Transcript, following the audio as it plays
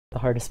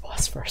hardest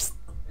boss first.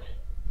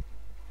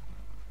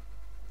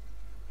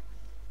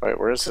 Wait,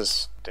 where's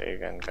this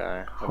Dagon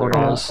guy? Hold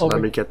on, over.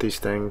 let me get these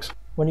things.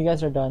 When you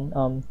guys are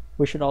done,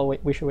 we should all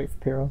wait. We should wait for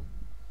Pyro.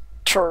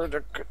 Turn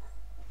the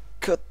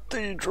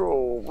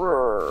cathedral.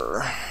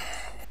 Roar.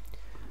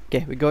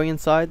 Okay, we're going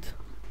inside.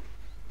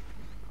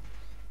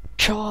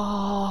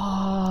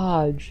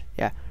 Charge!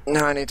 Yeah.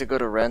 Now I need to go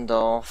to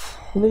Randolph.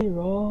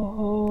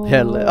 Leroy!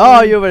 Hell,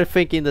 oh, you were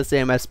thinking the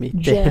same as me.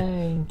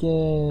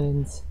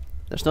 Jenkins!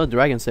 There's no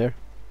dragons here.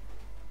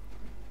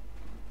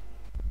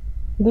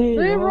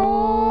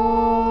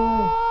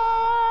 Leroy!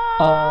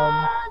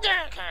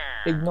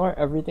 Ignore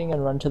everything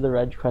and run to the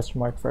red question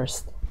mark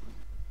first.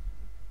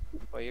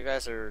 Well, you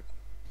guys are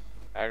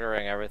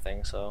aggroing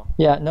everything, so.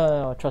 Yeah,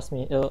 no, trust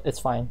me, it's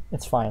fine.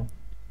 It's fine.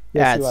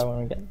 You'll Yeah, see it's, why when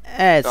we get.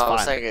 It's I was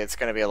fine. thinking it's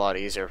gonna be a lot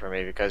easier for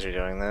me because you're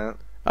doing that.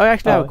 Oh,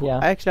 actually, yeah.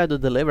 I actually had to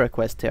deliver a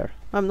quest here.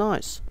 I'm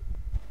nice.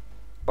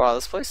 Wow,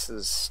 this place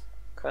is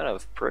kind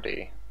of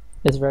pretty.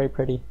 It's very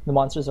pretty. The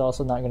monsters are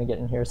also not going to get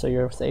in here, so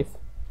you're safe.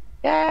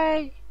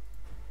 Yay!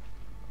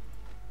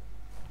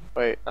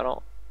 Wait, I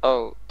don't.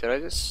 Oh, did I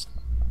just.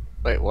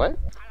 Wait, what?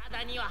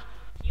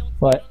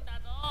 What?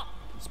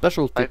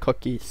 Specialty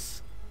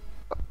cookies.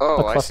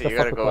 Oh, I see. You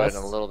gotta clusterfuck go in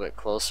request. a little bit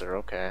closer.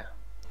 Okay.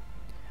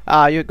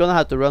 Ah, you're gonna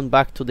have to run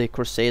back to the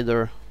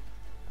Crusader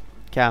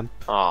camp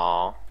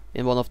Aww.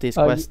 in one of these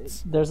Oh,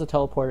 quests. there's a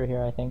teleporter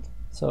here, I think.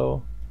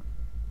 So,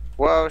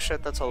 Whoa,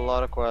 shit, that's a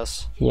lot of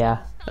quests.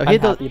 yeah, Oh, I'm he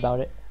happy about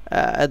it.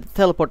 The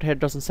teleport here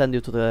doesn't send you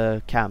to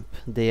the camp,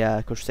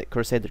 the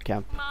Crusader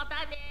camp. I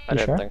You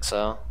didn't sure? think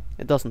so.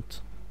 It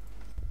doesn't.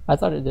 I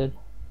thought it did.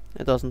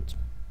 It doesn't.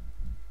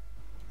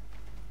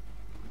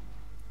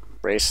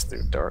 Race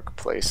through dark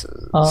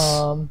places.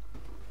 Um,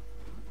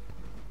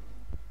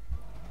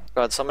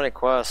 God, so many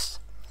quests.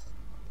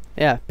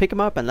 Yeah, pick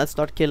them up and let's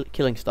start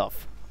killing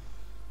stuff.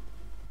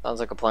 Sounds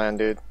like a plan,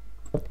 dude.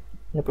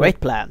 Great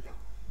plan.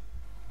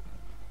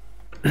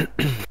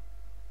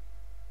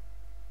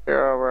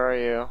 Hero, where are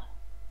you?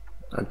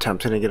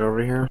 Attempting to get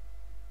over here.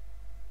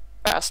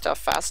 Faster,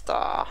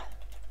 faster.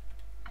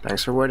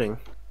 Thanks for waiting.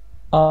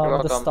 the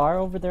welcome. star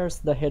over there is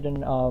the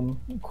hidden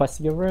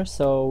quest giver,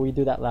 so we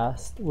do that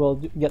last. We'll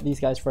get these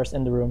guys first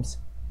in the rooms.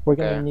 We're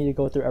gonna Okay. need to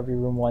go through every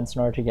room once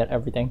in order to get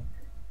everything.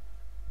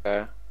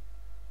 Okay.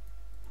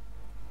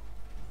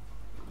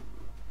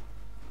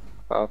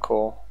 Oh,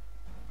 cool.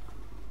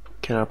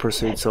 Cannot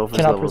proceed, Sophie's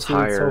Cannot levels proceed,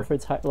 higher. so if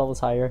it's levels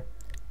higher.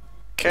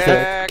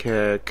 Kick!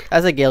 Kick.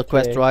 That's a guild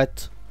quest, Okay.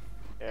 right?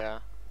 Yeah.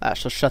 Ah,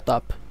 so shut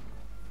up.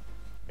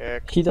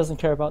 Kick. He doesn't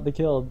care about the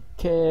guild.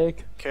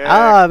 Kick. Kick.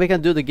 Ah, we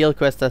can do the guild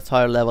quest at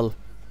higher level.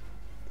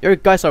 Your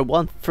guys are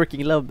one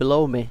freaking level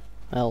below me.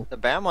 Well, The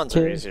BAM ones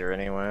are Kick. easier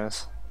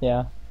anyways.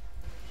 Yeah.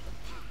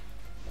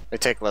 They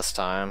take less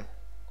time.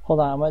 Hold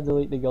on, I'm gonna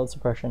delete the guild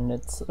suppression.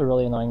 It's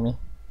really annoying me.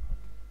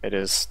 It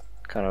is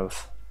kind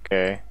of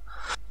gay.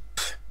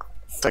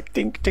 It's like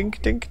dink,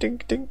 dink, dink,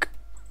 dink, dink.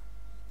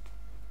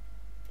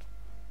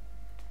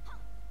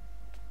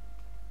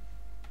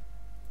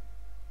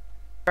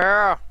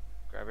 Yeah.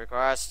 Grab your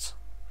quest.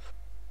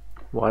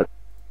 What?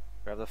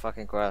 Grab the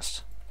fucking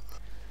quest.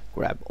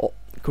 grab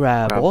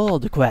Grab. all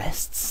the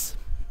quests.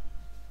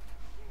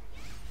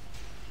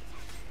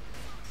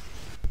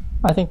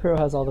 I think Pyro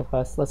has all the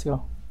quests. Let's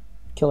go.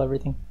 Kill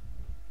everything.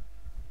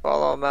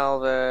 Follow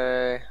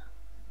Malve.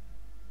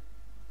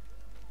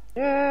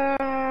 Yeah.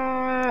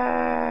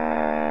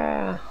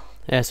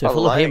 Yeah, so Oh,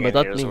 follow him, lighting but in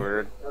not here is me.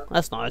 weird.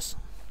 That's nice.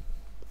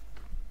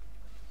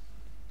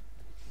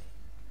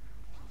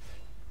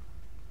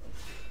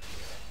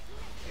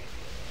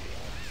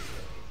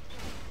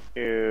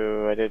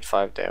 Ew, I did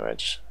 5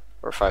 damage.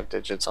 Or 5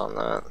 digits on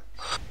that.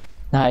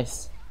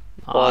 Nice.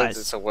 Well, Nice.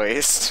 it's a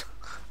waste.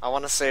 I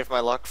want to save my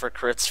luck for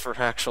crits for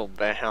actual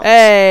bams.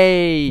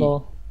 Hey!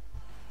 Well,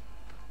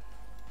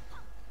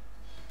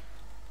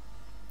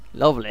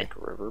 Lovely. Like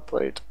river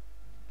plate.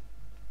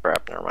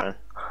 Crap, never mind.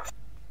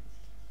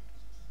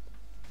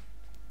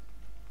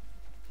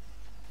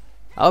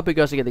 I hope you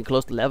guys are getting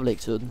close to leveling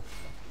soon.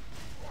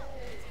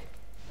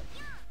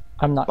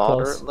 I'm not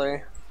close.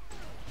 Moderately.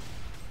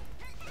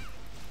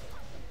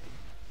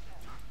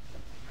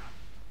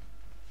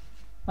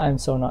 I'm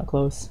so not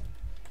close.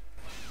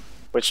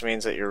 Which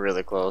means that you're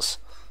really close.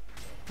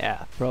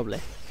 Yeah, probably.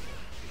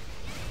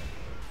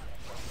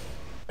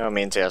 No, it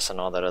means yes and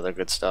all that other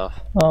good stuff.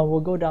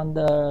 We'll go down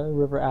the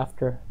river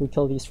after. We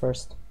kill these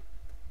first.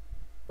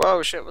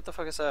 Whoa, shit, what the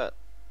fuck is that?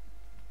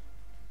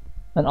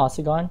 An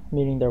Osagon,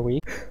 meaning they're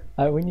weak.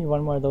 We need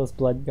one more of those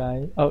blood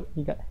guys. Oh,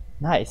 you got...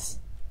 Nice.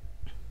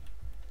 Where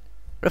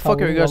the fuck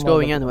we are you need guys one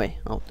more going of anyway?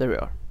 Oh, there we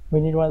are. We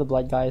need one of the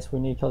blood guys. We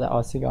need to kill that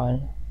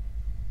Osagon.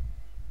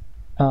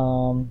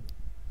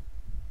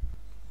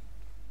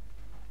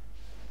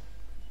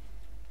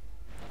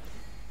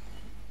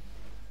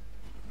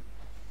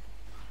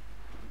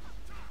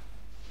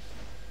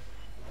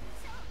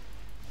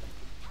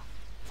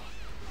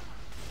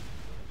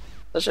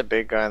 Such a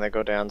big guy and they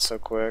go down so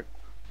quick.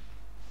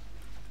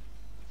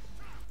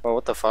 Well,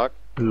 what the fuck?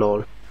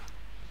 Lol.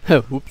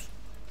 Oops.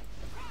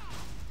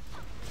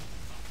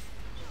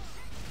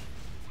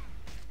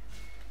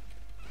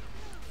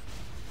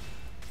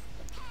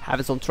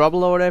 Having some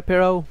trouble over there,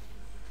 Piro?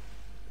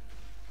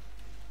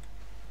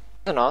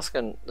 And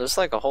Oscar, there's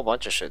like a whole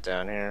bunch of shit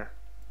down here.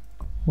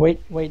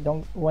 Wait,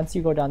 don't. Once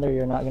you go down there,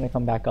 you're not gonna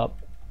come back up.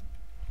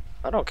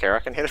 I don't care, I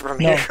can hit it from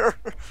No. here.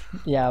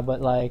 Yeah,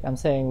 but like, I'm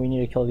saying we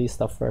need to kill these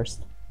stuff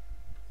first.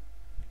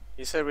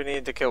 You said we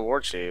needed to kill war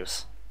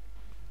chiefs.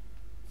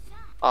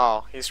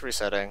 Oh, he's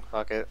resetting.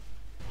 Fuck it.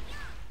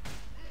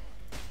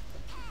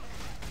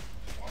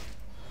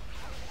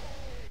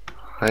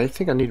 I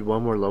think I need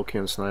one more Loki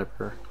and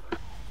sniper.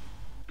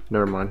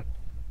 Never mind.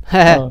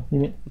 Oh, you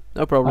mean?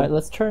 No problem. Alright,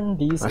 let's turn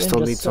these I in still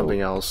just need so- something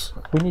else.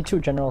 We need 2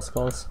 general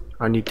skulls.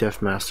 I need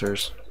Death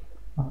Masters.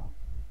 We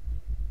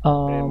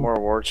need more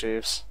war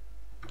chiefs.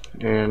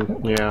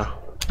 And yeah.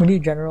 We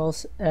need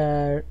generals.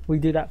 We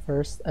do that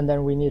first, and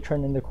then we need to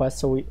turn in the quest.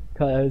 So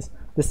because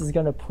this is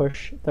gonna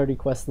push 30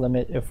 quest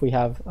limit if we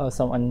have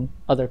some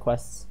other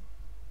quests.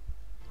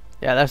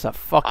 Yeah, that's a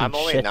fucking I'm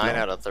only shit 9 load.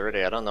 out of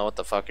 30. I don't know what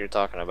the fuck you're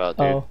talking about,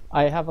 dude. Oh,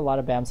 I have a lot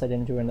of BAMs I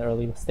didn't do in the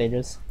early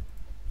stages.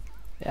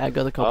 Yeah, I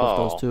got a couple of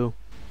Oh. those too.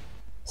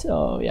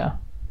 So yeah.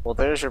 Well,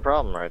 there's your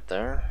problem right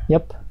there.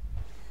 Yep.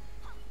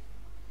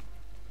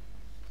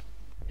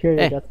 Here,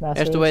 your Hey, death there's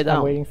masters. the way down.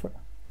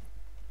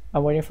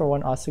 I'm waiting for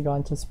one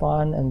Ostagon to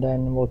spawn, and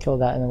then we'll kill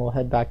that, and then we'll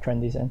head back,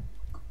 turn these in.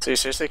 So you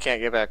seriously can't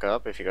get back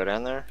up if you go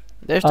down there?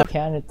 There's I the,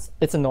 can.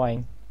 It's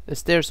annoying. the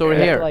stairs over You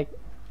have to, here. like,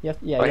 you have,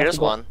 yeah. Oh, you have here's to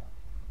go, one.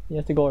 You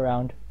have to go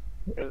around.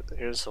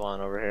 Here's the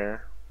one over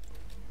here.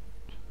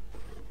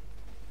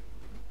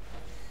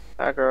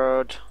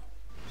 Aggroed.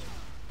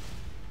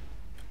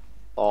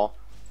 Oh.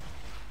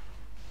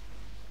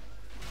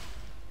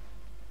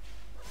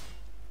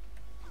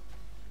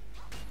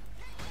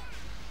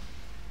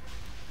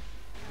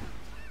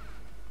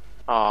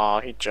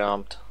 Aw, he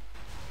jumped.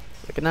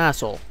 Like an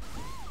asshole.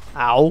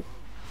 Ow.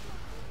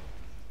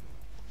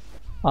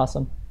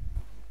 Awesome.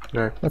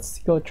 Okay. Let's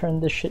go turn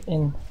this shit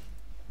in.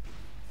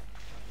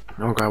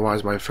 Oh god, why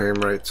is my frame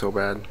rate so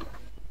bad?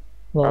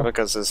 Well, Probably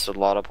because there's a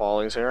lot of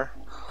polys here.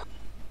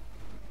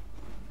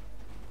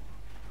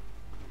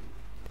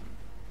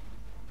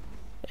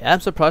 Yeah, I'm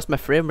surprised my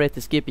frame rate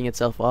is keeping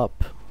itself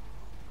up.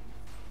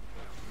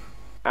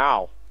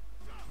 Ow.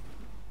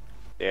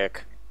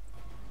 Dick.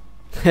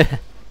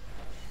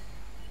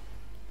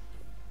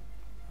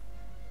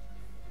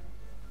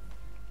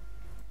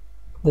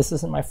 this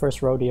isn't my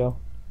first rodeo.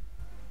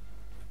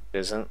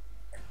 Isn't.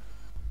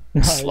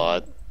 No,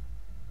 Slut.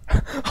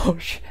 oh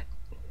shit.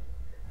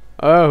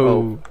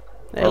 Oh.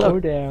 Hey, Go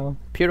look. down.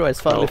 Piro is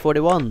finally Oh.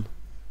 41.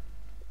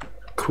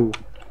 Cool.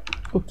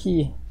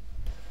 Okay.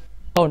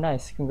 Oh,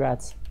 nice.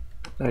 Congrats.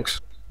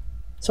 Thanks.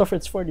 So for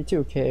it's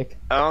 42, Cake.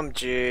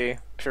 Gee.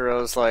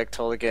 Piro's like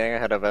totally getting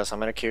ahead of us. I'm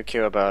gonna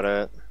QQ about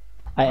it.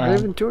 I I didn't am.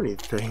 even do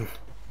anything.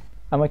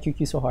 I'm gonna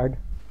QQ so hard.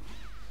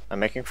 I'm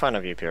making fun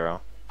of you,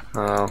 Piro.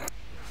 Oh.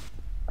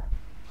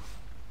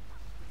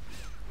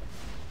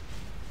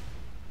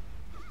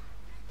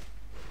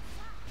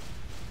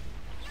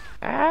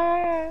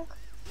 Ah.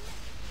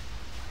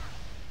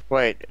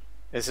 Wait,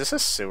 is this a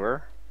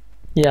sewer?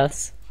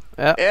 Yes.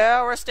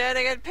 Yeah, we're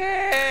standing in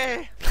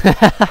pee!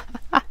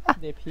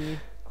 They pee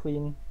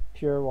clean,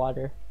 pure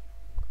water.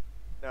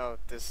 No,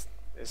 this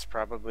is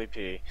probably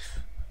pee.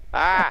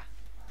 Ah!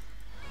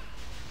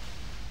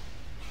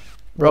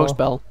 Rogue Well,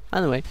 spell.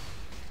 Anyway.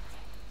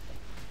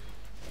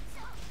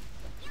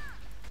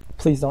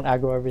 Please don't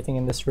aggro everything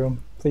in this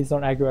room. Please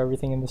don't aggro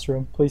everything in this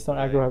room. Please don't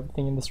aggro Right.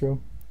 everything in this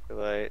room. Too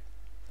late.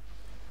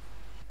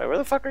 Wait, where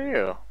the fuck are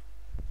you?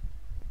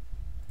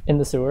 In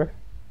the sewer.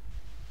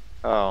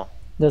 Oh.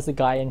 There's a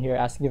guy in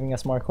here giving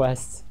us more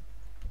quests.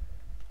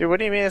 Dude, what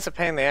do you mean it's a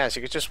pain in the ass?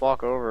 You could just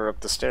walk over up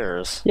the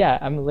stairs. Yeah,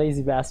 I'm a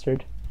lazy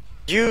bastard.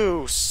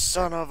 You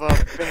son of a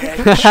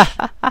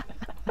bitch!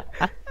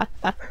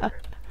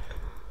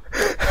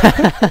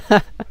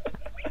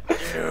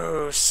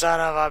 You son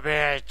of a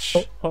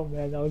bitch! Oh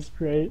man, that was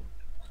great.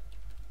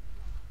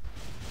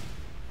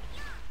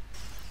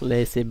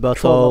 Lazy Troll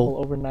butthole. level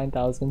over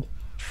 9,000.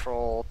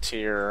 Troll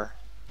tier.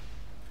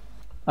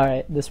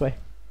 Alright, this way.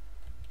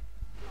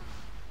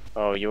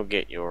 Oh, you'll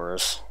get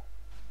yours.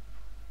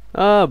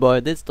 Oh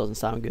boy, this doesn't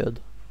sound good.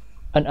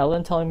 An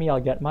Ellen telling me I'll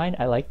get mine?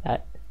 I like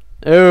that.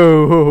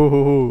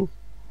 Oh.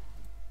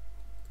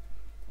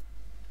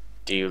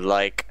 Do you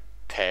like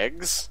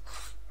pegs?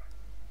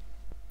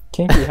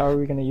 Kinky, how are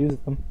we gonna use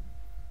them?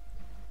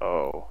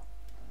 Oh.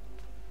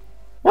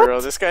 What?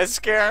 Bro, this guy's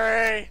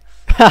scary!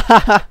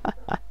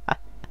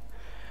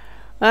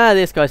 Ah,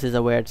 this guy is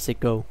a weird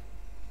sicko.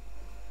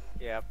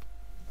 Yep.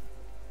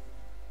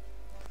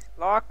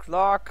 Lock,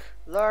 lock,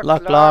 lock,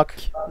 Lock, lock,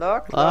 lock.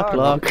 lock, Lock,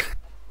 lock.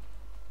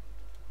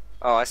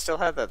 Oh, I still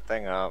had that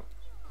thing up.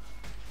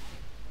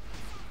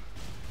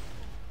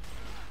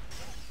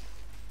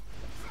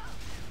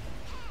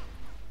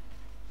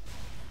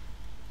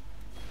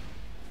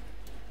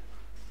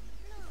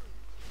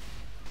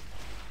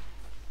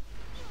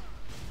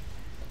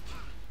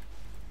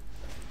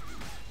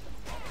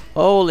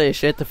 Holy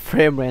shit, the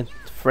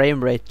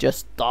frame rate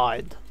just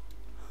died.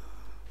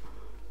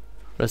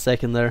 For a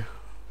second there.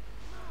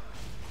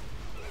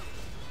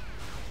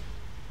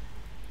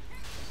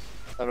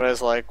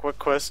 Everybody's like, what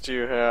quest do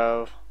you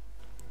have?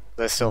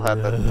 They still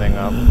had that thing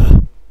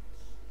up.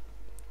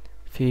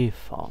 Fy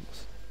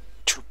farms.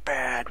 Too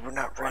bad, we're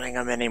not running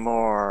them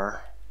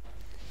anymore.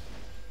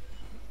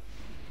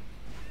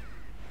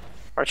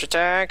 Archer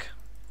tag?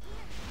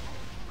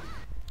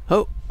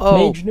 Oh,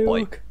 Mage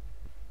boy. nuke.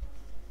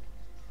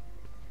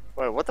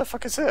 Wait, what the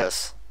fuck is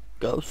this?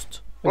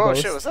 Ghost. A Whoa,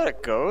 ghost. shit, was that a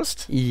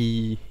ghost?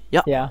 Yeah.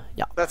 Yeah.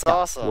 That's Yeah.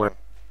 awesome. Where?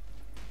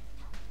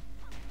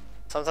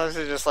 Sometimes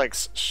they just like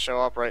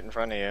show up right in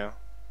front of you.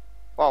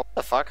 Wow, what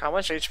the fuck? How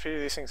much HP do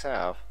these things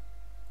have?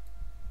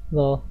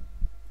 Well,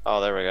 Oh,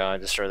 there we go. I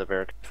destroyed the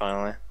barricade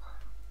finally.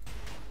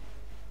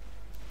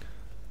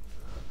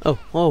 Oh,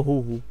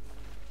 oh.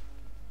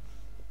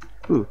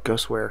 Ooh,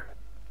 ghost where?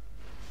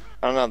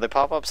 I don't know, they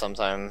pop up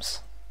sometimes.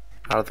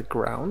 Out of the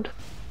ground?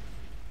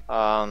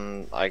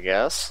 I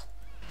guess.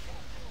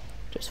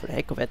 Just for the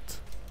heck of it.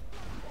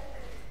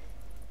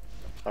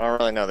 I don't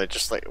really know. They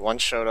just like one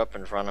showed up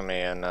in front of me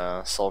and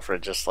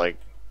Sulfred just like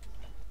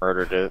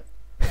murdered it.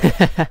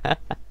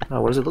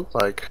 Oh, what does it look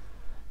like?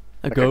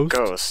 A Like ghost? a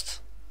ghost.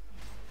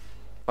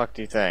 Fuck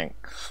do you think?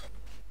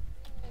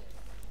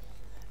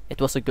 It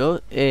was a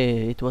ghost.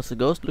 It was a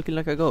ghost looking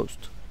like a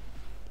ghost.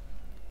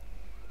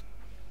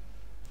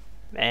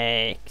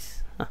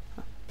 Max.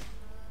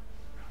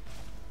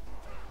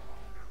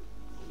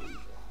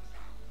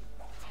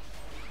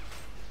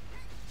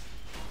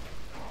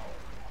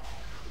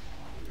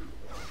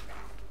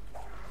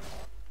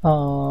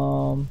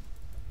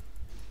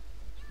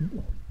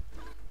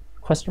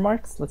 question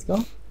marks. Let's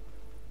go.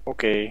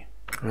 Okay.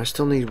 I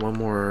still need one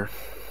more.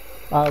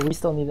 We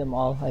still need them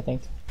all, I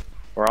think.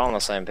 We're all on the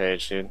same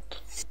page, dude.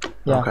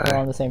 Yeah, Okay. we're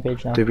on the same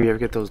page now. Did we ever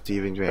get those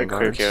Deviant Big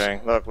crew Vanguards?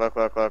 queuing. Look, look,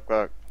 look, look,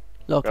 look.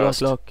 Lock,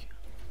 Ghost. lock, lock.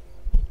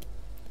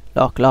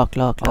 Lock, lock,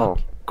 lock, Oh, lock.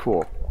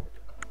 cool.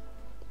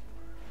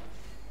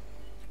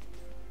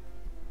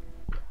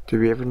 Did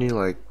we ever need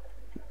like?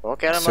 We'll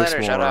get them 6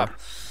 later, shut more. up.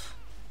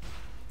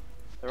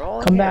 They're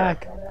all in Come here.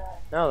 back.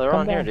 No, they're Come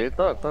on here, back. dude.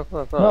 Look, look,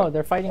 look, look. No,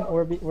 they're fighting.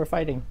 We're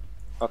fighting.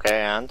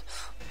 Okay, and?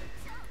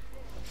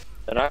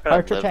 They're not gonna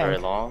Archer live very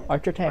tank. long.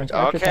 Archer tank.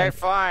 Archer Okay, tank.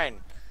 fine.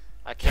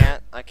 I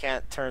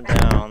can't turn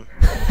down.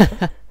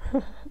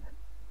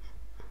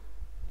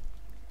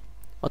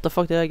 What the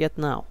fuck did I get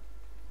now?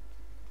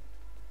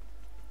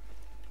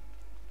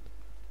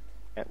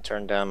 Can't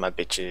turn down my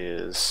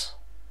bitches.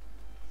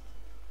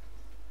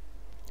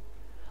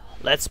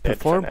 Let's Dead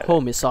perform fanatic.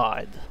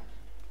 homicide.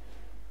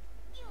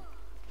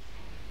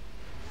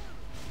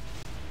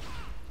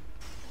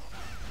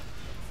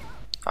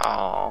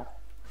 Oh.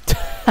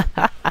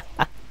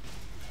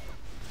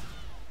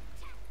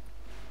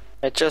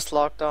 It just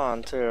locked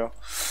on too.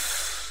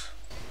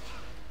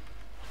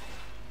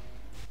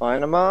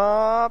 Line them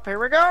up. Here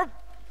we go.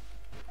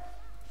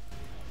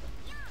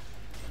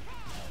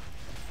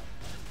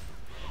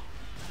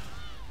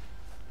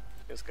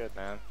 Feels good,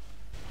 man.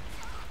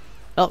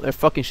 Oh, they're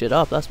fucking shit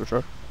up, that's for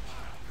sure.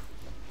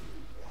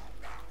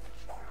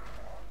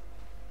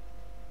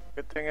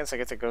 Good thing is I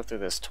get to go through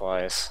this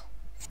twice.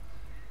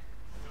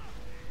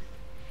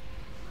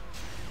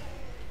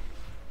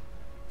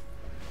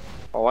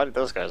 Oh, why did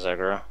those guys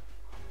aggro?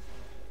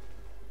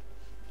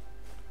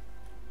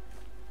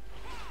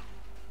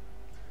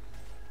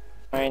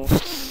 Fine.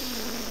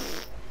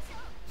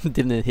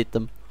 Didn't hit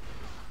them.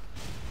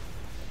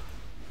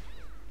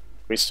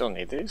 We still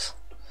need these?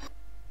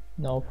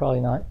 No,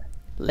 probably not.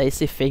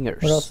 Lazy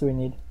fingers. What else do we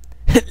need?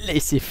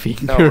 Lazy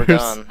fingers. No, we're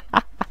done.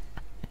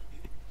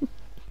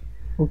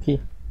 Okay.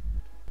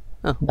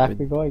 Oh, Back good.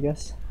 we go, I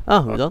guess.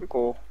 Oh, we're done.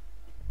 Cool.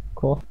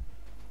 Cool.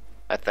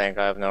 I think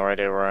I have no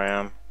idea where I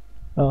am.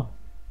 Oh.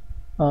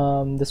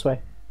 This way.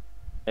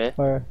 Eh?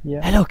 Or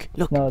yeah. Hey, look,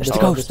 No, there's this the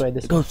way, ghost. this way,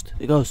 this The way. ghost,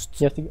 the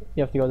ghost. You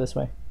have to go this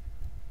way.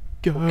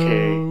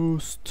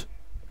 Ghost.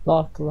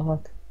 Lock,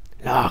 lock.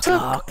 Lock,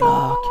 lock,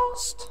 lock.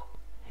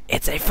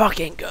 It's a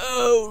fucking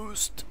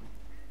ghost.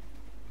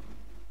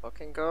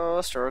 Fucking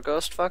ghost or a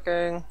ghost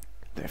fucking.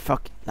 We're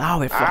fucking. Now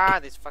we're fucking. Ah,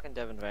 these fucking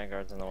Devon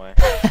Vanguards in the way.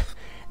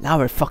 Now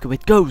we're fucking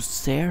with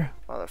ghosts here.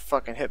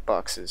 Motherfucking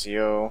hitboxes,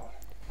 yo.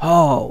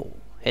 Oh,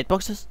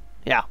 hitboxes?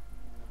 Yeah.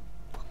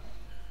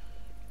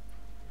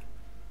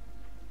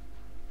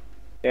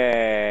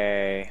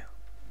 Yay.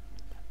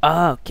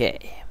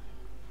 Okay.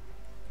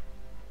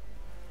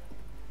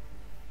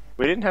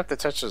 We didn't have to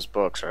touch those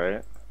books,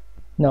 right?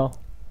 No,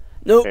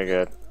 Nope. Okay,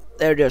 good.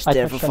 They're just I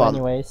there for touched them fun.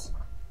 anyways.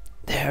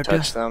 They're Touch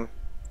just. them.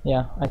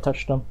 Yeah, I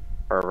touched them.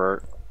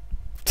 Pervert.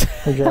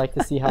 Would you like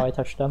to see how I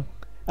touched them?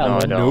 No, I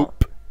don't.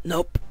 Nope.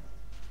 Nope.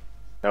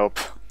 Nope.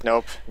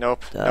 Nope.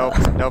 Nope. Uh,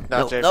 Nope. Nope.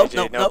 Not JPG.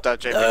 Nope. Not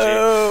JPG.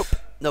 Nope.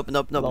 Nope.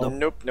 Nope. Nope. Nope. Nope.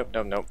 Nope. Nope.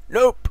 Nope. Nope.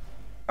 Nope.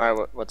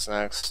 Alright, what's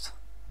next?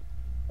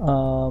 Wait,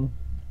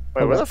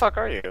 Wait, where the fuck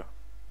are you?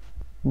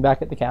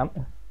 back at the camp.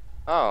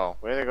 Oh,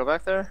 we had to go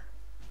back there?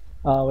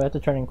 We have to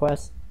turn in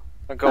quest.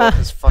 I go up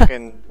this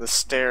fucking the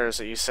stairs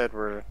that you said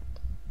were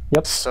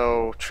Yep.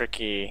 so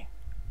tricky.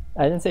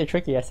 I didn't say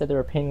tricky. I said they were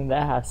a pain in the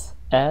ass,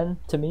 and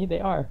to me they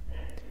are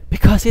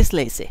Because he's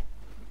lazy.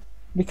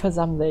 because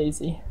I'm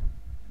lazy.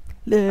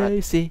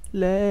 Lazy.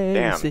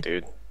 Damn, Lazy.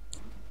 dude.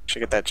 Should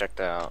get that checked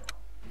out.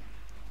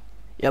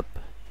 Yep.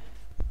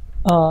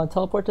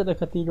 Teleport to the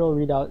cathedral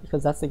readout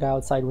because that's the guy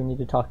outside we need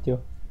to talk to.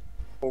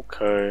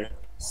 Okay.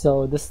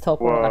 So this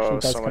teleport actually Whoa,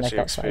 does so much connect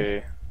outside.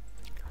 EXP.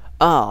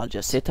 I'll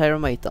just sit here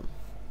and wait them.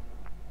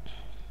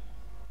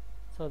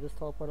 So this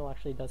teleportal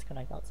actually does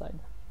connect outside.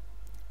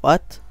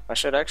 What? I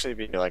should actually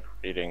be like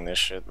reading this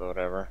shit, but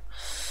whatever.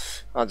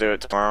 I'll do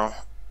it tomorrow.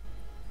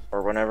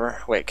 Or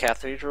whenever. Wait,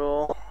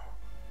 Cathedral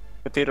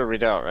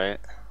readout, right?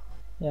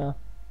 Yeah,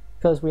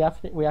 because we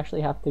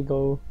actually have to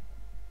go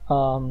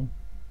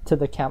to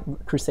the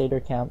camp, Crusader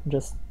camp.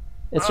 It's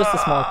just a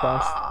small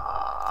quest.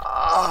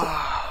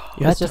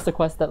 You had It's just to, a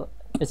quest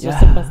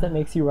that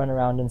makes you run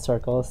around in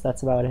circles.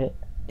 That's about it.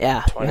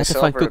 yeah, you 20 had to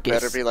find silver cookies.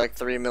 better be like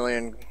 3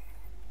 million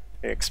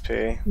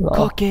EXP.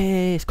 Well,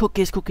 Cookies.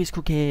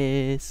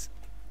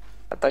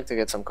 I'd like to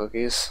get some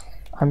cookies.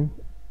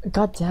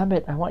 God damn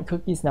it! I want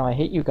cookies now. I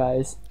hate you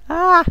guys.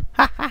 Ah,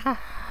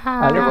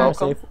 I live You're near a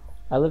welcome.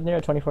 I live near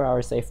a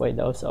 24-hour Safeway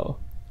though, so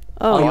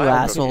oh, you I have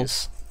asshole.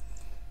 cookies.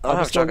 I don't I'll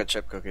have just go- chocolate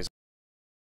chip cookies.